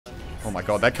Oh my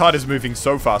god, that card is moving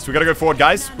so fast. We gotta go forward,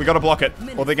 guys. We gotta block it,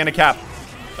 or they're gonna cap.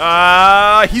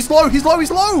 He's low, he's low,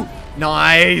 he's low!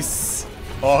 Nice!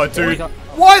 Oh, dude.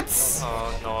 What?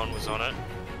 Oh, no one was on it.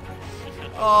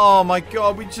 Oh my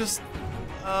god, we just...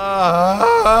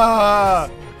 I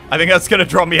think that's gonna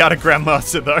drop me out of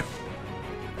Grandmaster, though.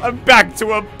 I'm back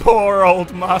to a poor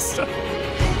old master.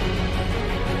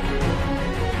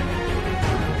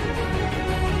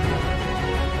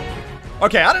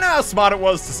 Okay, I don't know how smart it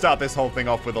was to start this whole thing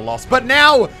off with a loss, but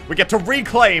now we get to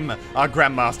reclaim our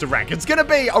Grandmaster rank. It's gonna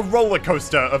be a roller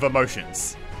coaster of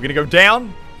emotions. We're gonna go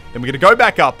down, then we're gonna go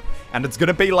back up, and it's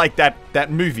gonna be like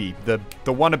that movie, the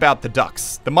one about the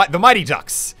ducks, the Mighty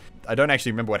Ducks. I don't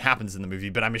actually remember what happens in the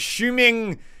movie, but I'm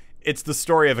assuming it's the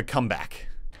story of a comeback.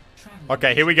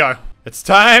 Okay, here we go. It's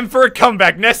time for a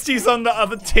comeback. Nesty's on the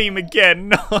other team again.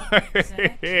 No.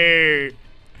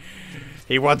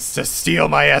 He wants to steal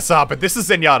my SR, but this is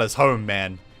Zenyatta's home,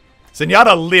 man.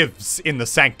 Zenyatta lives in the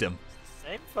sanctum.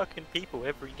 Same fucking people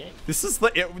every game. This is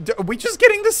the... Are we just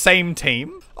getting the same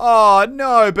team? Oh,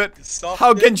 no, but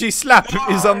how Genji Slap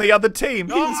is on the other team.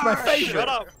 He's my favorite. Shut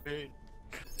up.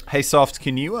 Hey, Soft,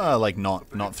 can you, like,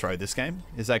 not throw this game?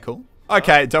 Is that cool?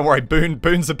 Okay, don't worry.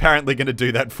 Boon's apparently gonna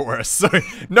do that for us, so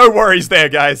no worries there,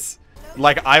 guys.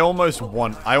 Like, I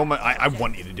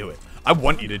want you to do it. I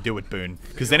want you to do it, Boon.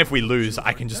 Because then if we lose,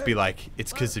 I can just be like,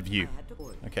 it's because of you.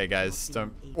 Okay, guys,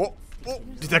 don't... Oh,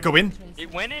 did that go in?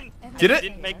 It went in. Did it? It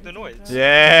didn't make the noise.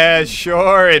 Yeah,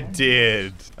 sure it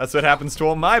did. That's what happens to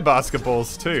all my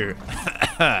basketballs, too.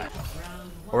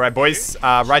 Alright, boys.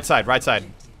 Right side, right side.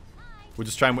 We'll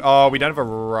just try and... Oh, we don't have a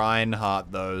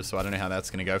Reinhardt, though, so I don't know how that's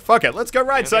going to go. Fuck it, let's go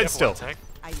right side still.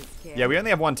 Yeah, we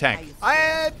only have one tank.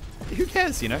 Who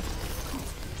cares, you know?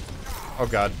 Oh,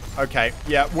 God. Okay.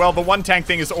 Yeah, well, the one tank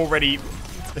thing is already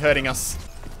hurting us.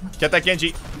 Get that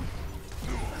Genji.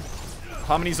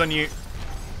 Harmony's on you.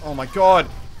 Oh, my God.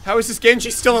 How is this Genji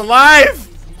still alive?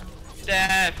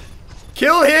 Dead.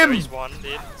 Kill him! He's one,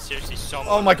 dude. Seriously, someone.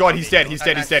 Oh, my God. He's dead. He's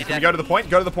dead. He's dead. Can we go to the point?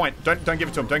 Go to the point. Don't give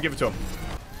it to him. Don't give it to him.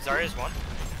 Zarya's one.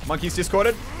 Monkey's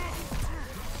discorded.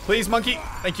 Please, Monkey.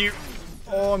 Thank you.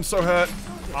 Oh, I'm so hurt.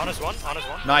 Honest one.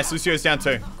 Nice, Lucio's down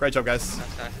too. Great job, guys.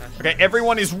 Okay,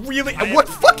 everyone is really... What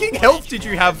fucking health did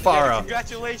you have, Farah?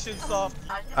 Congratulations, Soft.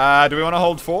 Do we want to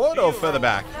hold forward or further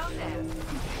back?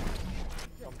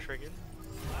 I'm triggered.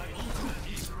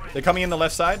 They're coming in the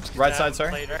left side. Right side,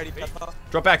 sorry.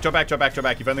 Drop back, drop back, drop back, drop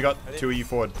back. You've only got 2 of you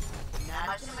forward.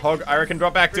 Hog, I reckon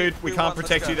drop back, dude. We can't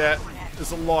protect you there.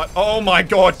 There's a lot. Oh my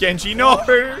God, Genji, no!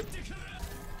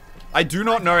 I do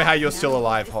not know how you're still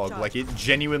alive, Hog. Like, it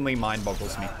genuinely mind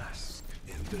boggles me.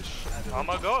 Oh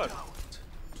my God.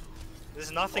 There's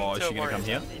nothing Oh, is to she gonna worry come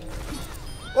here? about.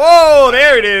 Oh,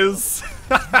 there it is!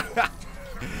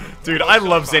 Dude, I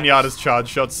love Zenyatta's charge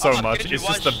shots so much. It's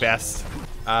just the best.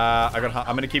 I'm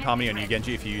gonna keep Harmony on you,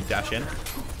 Genji, if you dash in.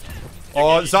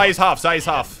 Oh, Zai's half, Zai's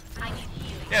half.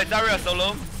 Yeah, Zarya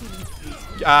solo.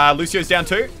 Lucio's down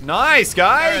too. Nice,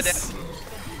 guys!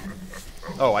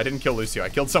 Oh, I didn't kill Lucio. I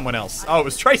killed someone else. Oh, it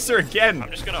was Tracer again. I'm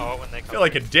just gonna ult when they I come. feel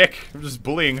like a dick. I'm just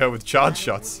bullying her with charge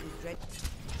shots.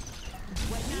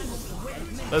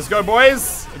 Let's go,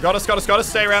 boys. Got us.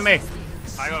 Stay around me.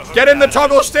 Get in the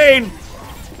toggle steam.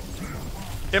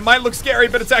 It might look scary,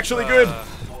 but it's actually good.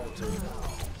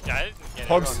 Yeah, I didn't get it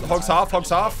Hog's wrong. Hog's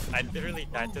half. I literally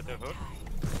died to the hook.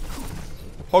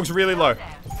 Hog's really low.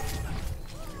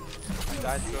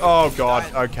 Oh,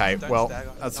 God. Okay, well,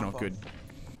 that's not good.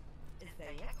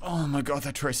 Oh my God,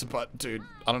 that Tracer butt, dude.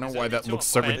 I don't know why that looks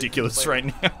so ridiculous right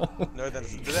now.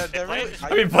 I've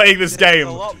been playing this game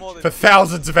for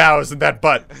thousands of hours and that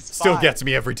butt still gets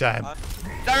me every time.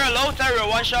 Zarya low, Zarya,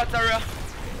 one shot, Zarya.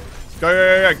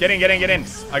 Go. Get in.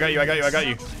 I got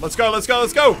you. Let's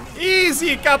go.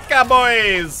 Easy, Kapka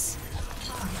boys.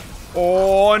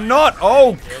 Or not.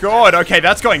 Oh, God. Okay,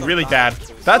 that's going really bad.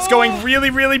 That's going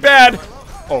really bad.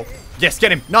 Oh. Yes,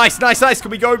 get him. Nice. Can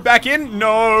we go back in?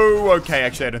 No. Okay,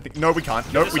 actually, I don't think... No, we can't.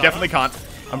 No, we definitely can't.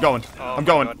 I'm going.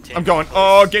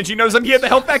 Oh, Genji knows I'm here. The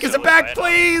health pack isn't back,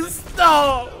 please.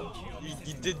 No.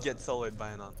 You did get soloed by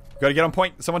an arm. Gotta get on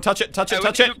point. Someone touch it. Touch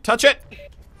it.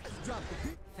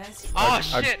 Oh,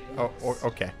 shit.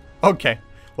 Okay.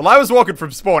 Well, I was walking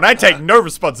from spawn. I take no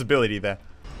responsibility there.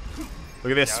 Look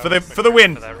at this. For the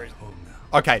win.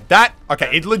 Okay,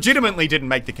 it legitimately didn't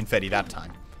make the confetti that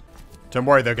time. Don't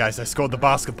worry though, guys, I scored the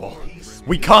basketball.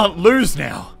 We can't lose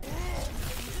now.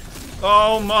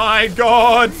 Oh my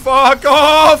God, fuck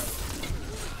off!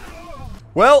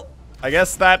 Well, I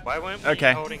guess that...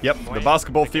 Okay, yep, the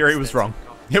basketball theory was wrong.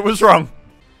 It was wrong.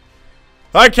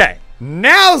 Okay,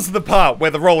 now's the part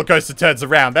where the roller coaster turns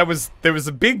around. There was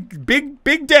a big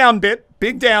down bit,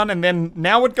 big down, and then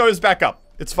now it goes back up.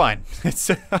 It's fine. It's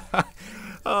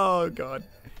oh god.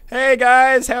 Hey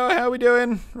guys, how are we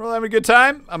doing? We're all having a good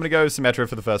time? I'm gonna go Symmetra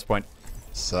for the first point.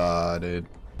 Dude.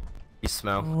 You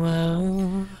smell.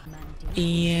 Whoa.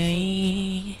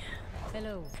 Yeah.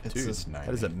 Hello. It's Dude, just nice.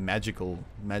 that is a magical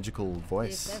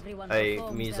voice. Hey,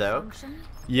 Muselk.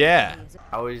 Yeah.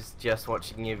 I was just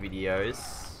watching your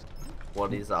videos.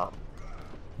 What is up?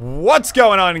 What's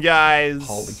going on, guys?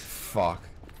 Holy fuck.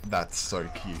 That's so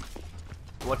cute.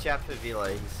 Watch out for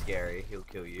Villa, he's scary. He'll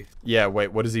kill you. Yeah,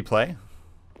 wait, what does he play?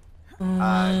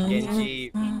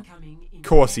 Genji,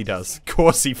 Course he does.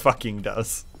 Course he fucking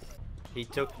does. he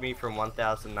took me from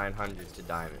 1,900 to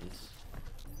diamonds.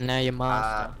 Now you're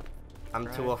master.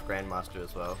 I'm 2 off Grandmaster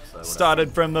as well, so whatever.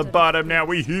 Started from the bottom, now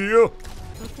we here.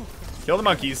 Kill the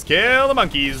monkeys, kill the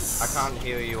monkeys. I can't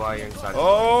heal you while you're inside.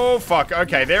 Oh, fuck.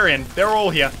 Okay, they're in. They're all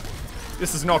here.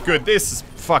 This is not good. This is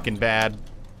fucking bad.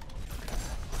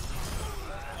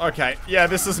 Okay, yeah,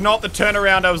 this is not the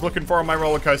turnaround I was looking for on my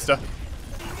roller coaster.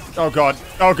 Oh god.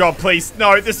 Oh god, please.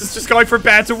 No, this is just going from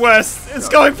bad to worse. It's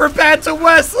going from bad to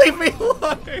worse. Leave me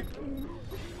alone.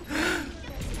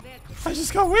 I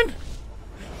just can't win.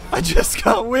 I just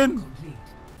can't win.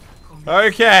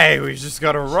 Okay, we've just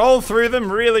got to roll through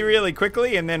them really, really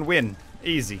quickly and then win.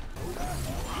 Easy.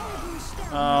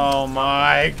 Oh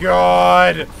my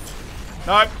god.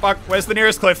 No, fuck. Where's the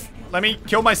nearest cliff? Let me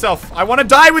kill myself. I want to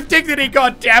die with dignity,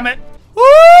 god damn it.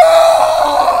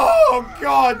 Oh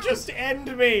god, just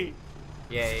end me.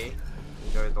 Yay.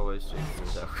 Enjoy the loose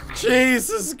streaks.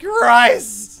 Jesus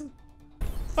Christ.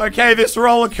 Okay, this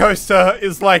roller coaster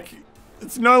is like,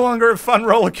 it's no longer a fun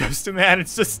roller coaster, man.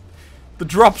 It's just, the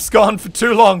drop's gone for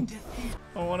too long.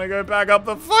 I want to go back up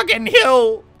the fucking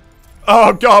hill.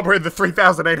 Oh god, we're in the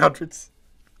 3,800s.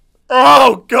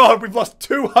 Oh god, we've lost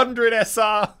 200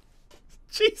 SR.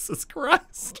 Jesus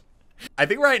Christ. I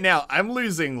think right now I'm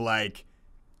losing like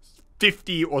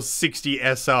 50 or 60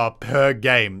 SR per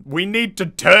game. We need to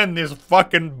turn this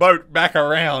fucking boat back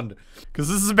around. Because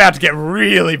this is about to get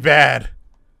really bad.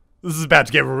 This is about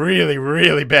to get really,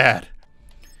 really bad.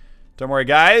 Don't worry,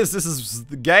 guys. This is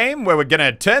the game where we're going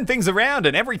to turn things around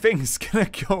and everything's going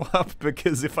to go up.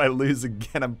 Because if I lose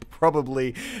again, I'm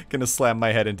probably going to slam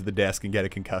my head into the desk and get a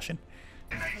concussion.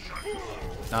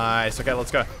 Nice. Okay,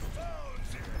 let's go.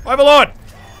 Overlord!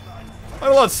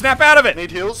 Overlord, snap out of it!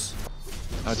 Need heals?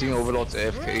 I think Overlord's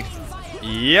AFK.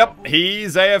 Yep,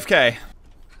 he's AFK.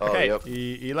 Oh, Okay, yep.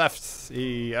 he left.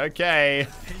 Okay.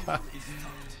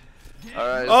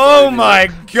 Alright. Oh my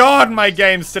god, my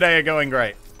games today are going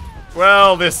great.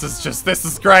 Well, this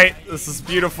is great. This is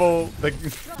beautiful.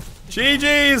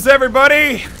 GG's,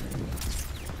 everybody!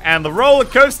 And the roller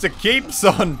coaster keeps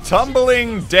on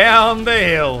tumbling down the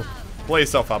hill. Play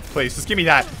yourself up, please. Just give me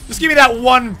that. Just give me that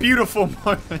one beautiful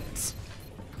moment.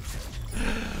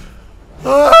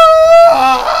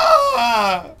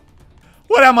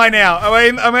 What am I now?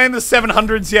 Am I in the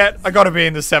 700s yet? I gotta be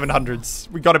in the 700s.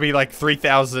 We gotta be like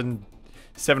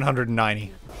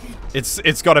 3,790.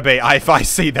 It's gotta be. If I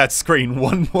see that screen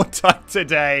one more time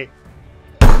today.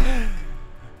 That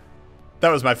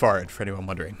was my forehead, for anyone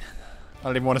wondering. I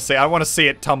don't even want to see. I want to see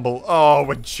it tumble. Oh,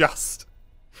 we're just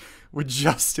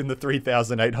in the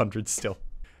 3,800s still.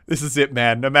 This is it,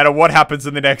 man. No matter what happens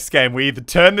in the next game, we either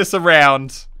turn this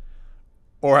around,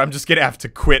 or I'm just gonna have to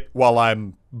quit while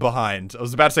I'm behind. I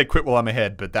was about to say quit while I'm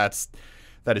ahead, but that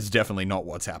is definitely not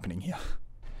what's happening here.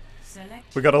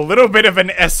 We got a little bit of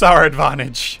an SR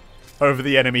advantage over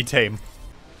the enemy team.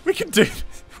 We can do.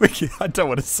 I don't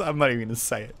want to. I'm not even gonna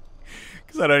say it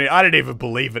because I don't even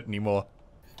believe it anymore.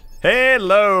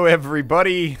 Hello,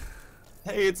 everybody.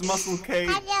 Hey, it's Muselk.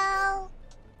 Hello.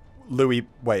 Louis,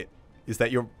 wait. Is that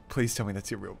your... Please tell me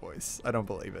that's your real voice. I don't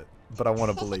believe it, but I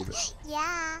want to believe it.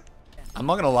 Yeah. I'm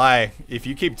not gonna lie. If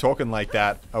you keep talking like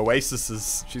that,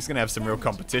 Oasis she's gonna have some real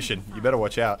competition. You better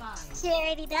watch out. She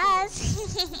already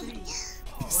does.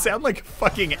 You sound like a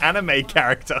fucking anime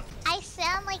character. I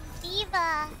sound like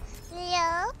Diva.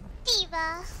 Leo.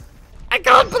 Diva. I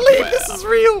can't believe this is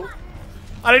real.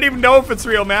 I don't even know if it's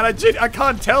real, man. I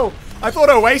can't tell. I thought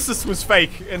Oasis was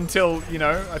fake until, you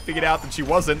know, I figured out that she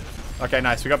wasn't. Okay,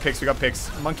 nice. We got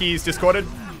picks. Monkeys discorded.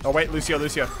 Oh, wait. Lucio.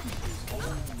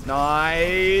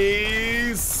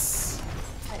 Nice.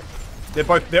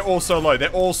 They're all so low. They're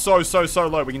all so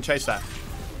low. We can chase that.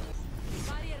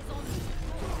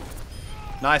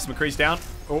 Nice. McCree's down.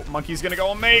 Oh, Monkey's gonna go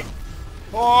on me.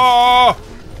 Oh!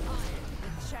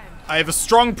 I have a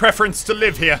strong preference to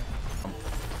live here.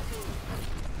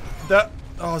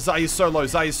 Oh, Zaya's so low.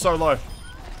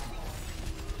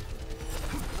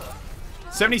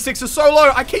 76 is so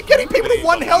low. I keep getting people to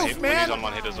 1 health, man. He's on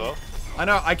 1 hit as well. I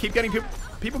know, I keep getting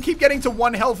people keep getting to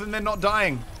 1 health and then not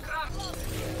dying.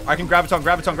 I can graviton,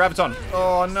 graviton, graviton.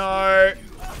 Oh no.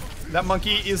 That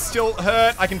monkey is still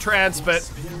hurt. I can trance, but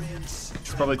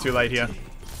it's probably too late here.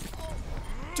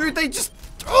 Dude, they just,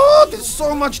 oh, there's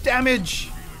so much damage.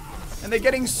 And they're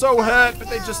getting so hurt, but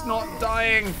they're just not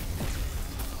dying.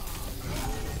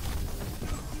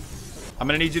 I'm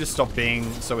gonna need you to stop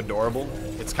being so adorable.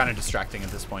 It's kind of distracting at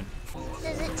this point.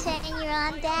 Does it turn you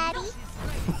on, Daddy?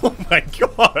 Oh my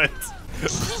god.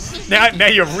 Now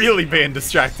you're really being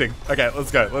distracting. Okay,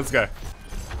 let's go, let's go.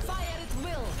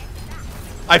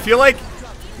 I feel like...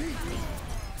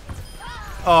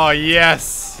 Oh,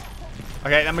 yes.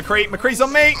 Okay, now McCree's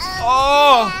on me.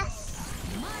 Oh!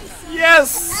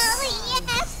 Yes! Oh,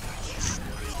 yes!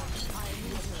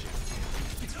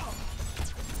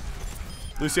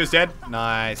 Lucio's dead.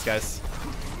 Nice, guys.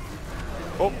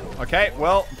 Oh, okay.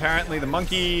 Well, apparently the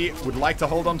monkey would like to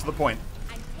hold on to the point.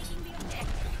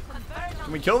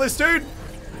 Can we kill this dude?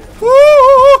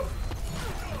 Woo!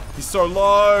 He's so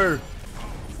low.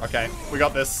 Okay, we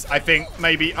got this. I think,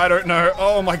 maybe. I don't know.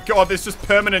 Oh my god, there's just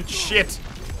permanent shit.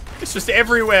 It's just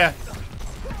everywhere.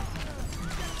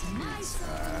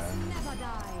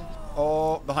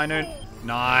 Oh, the high noon.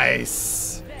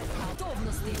 Nice.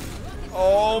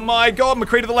 Oh my god,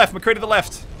 McCree to the left, McCree to the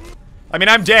left. I mean,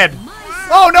 I'm dead.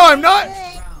 Oh no, I'm not.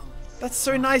 That's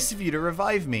so nice of you to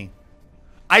revive me.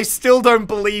 I still don't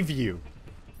believe you.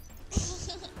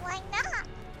 Why not?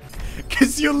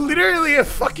 Because you're literally a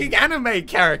fucking anime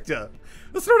character.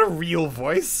 That's not a real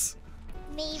voice.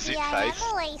 Maybe I am a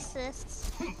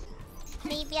racist.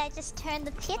 Maybe I just turned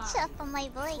the pitch up on my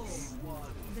voice.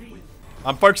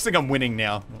 I'm focusing on winning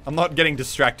now. I'm not getting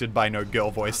distracted by no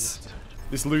girl voice.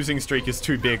 This losing streak is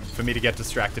too big for me to get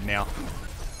distracted now.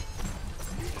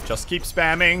 Just keep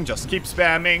spamming, just keep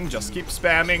spamming, just keep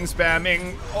spamming,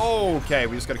 spamming. Okay,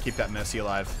 we just gotta keep that Mercy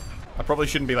alive. I probably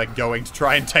shouldn't be like going to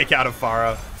try and take out a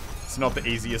Pharah. It's not the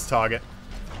easiest target.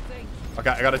 Okay,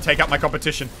 I gotta take out my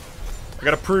competition. I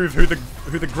gotta prove who the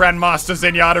Grandmaster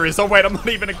Zenyatta is. Oh wait, I'm not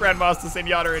even a Grandmaster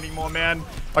Zenyatta anymore, man.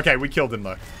 Okay, we killed him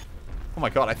though. Oh my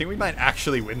god, I think we might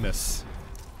actually win this.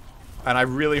 And I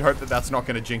really hope that that's not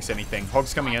gonna jinx anything.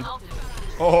 Hog's coming in.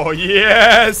 Oh,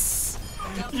 yes!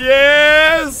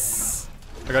 Yes!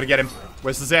 I gotta get him.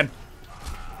 Where's the Zen?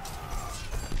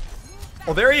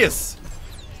 Oh, there he is.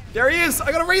 There he is.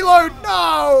 I gotta reload.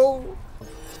 No!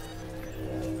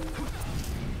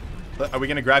 Are we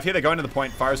gonna grab here? They're going to the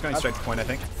point. Fire's going straight to point, I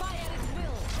think.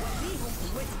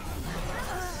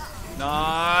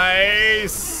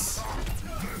 Nice!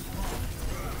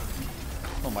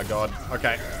 Oh my god.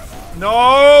 Okay.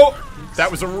 No! That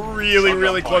was a really,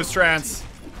 really close trance.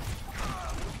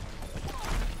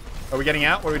 Are we getting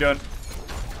out? What are we doing?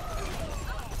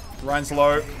 Ryan's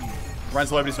low.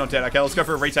 Ryan's low, but he's not dead. Okay, let's go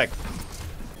for a retake.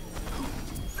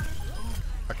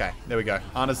 Okay, there we go.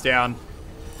 Ana's down.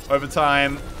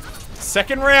 Overtime.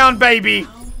 Second round, baby!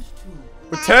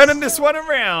 We're turning this one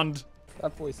around.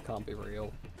 That voice can't be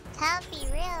real. Can't be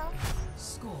real.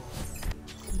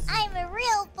 I'm a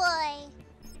real boy.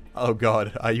 Oh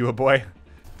god, are you a boy?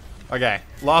 Okay,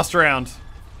 last round.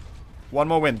 One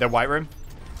more win. They're white room.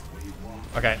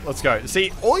 Okay, let's go.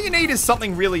 See, all you need is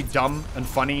something really dumb and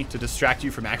funny to distract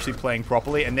you from actually playing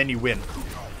properly, and then you win.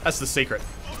 That's the secret.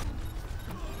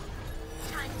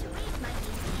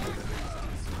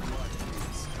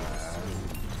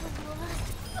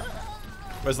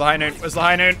 Where's the high noon? Where's the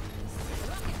high noon?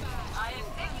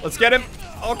 Let's get him.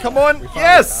 Oh, come on.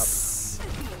 Yes!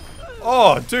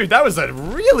 Oh, dude, that was a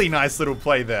really nice little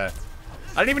play there.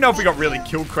 I don't even know if we got really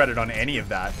kill credit on any of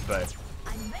that, but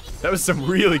that was some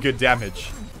really good damage.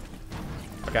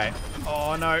 Okay.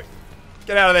 Oh, no.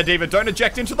 Get out of there, Diva. Don't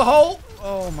eject into the hole.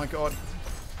 Oh, my God.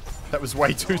 That was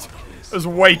way too... It was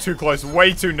way too close.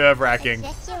 Way too nerve-wracking.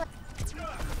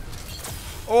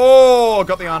 Oh,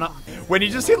 got the Ana. When you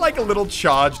just hit like a little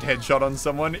charged headshot on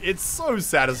someone, it's so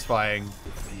satisfying.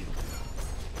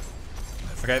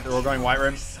 Okay, they're all going white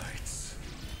room.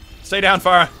 Stay down,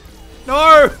 Farah.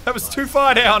 No! That was too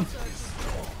far down.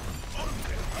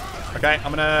 Okay,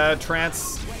 I'm gonna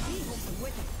trance.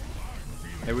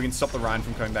 Maybe we can stop the Ryan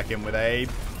from coming back in with a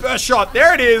burst shot.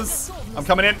 There it is! I'm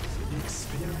coming in.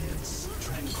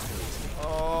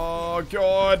 Oh,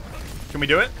 God. Can we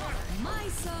do it?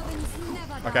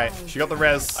 Okay, she got the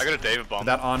res. I got a David bomb.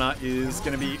 That Ana is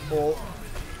gonna be all...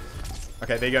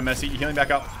 Okay, there you go, Messi. You're healing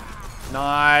back up.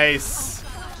 Nice.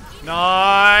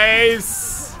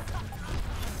 Nice.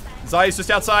 Zaya's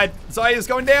just outside. Zaya's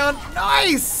going down.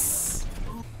 Nice.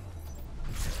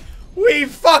 We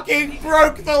fucking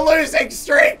broke the losing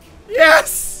streak.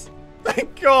 Yes.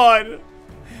 Thank God.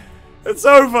 It's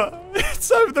over.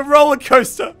 It's over the roller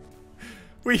coaster.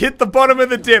 We hit the bottom of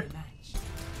the dip.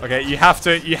 Okay, you have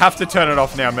to turn it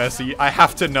off now, Mercy. I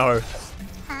have to know.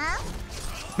 Huh?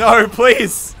 No,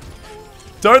 please.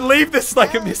 Don't leave this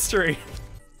like a mystery.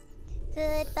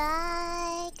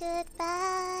 Goodbye,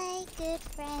 goodbye, good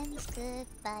friends,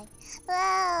 goodbye.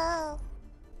 Whoa.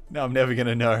 No, I'm never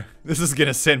gonna know. This is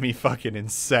gonna send me fucking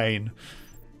insane.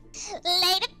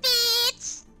 Later,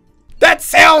 bitch. That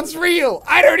sounds real!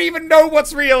 I don't even know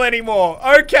what's real anymore.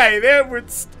 Okay, there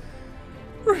was...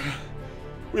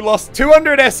 We lost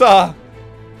 200 SR,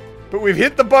 but we've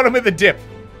hit the bottom of the dip.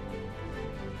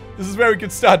 This is where we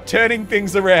could start turning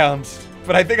things around.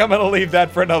 But I think I'm gonna leave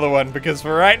that for another one, because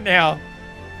for right now,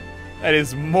 that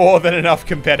is more than enough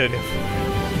competitive.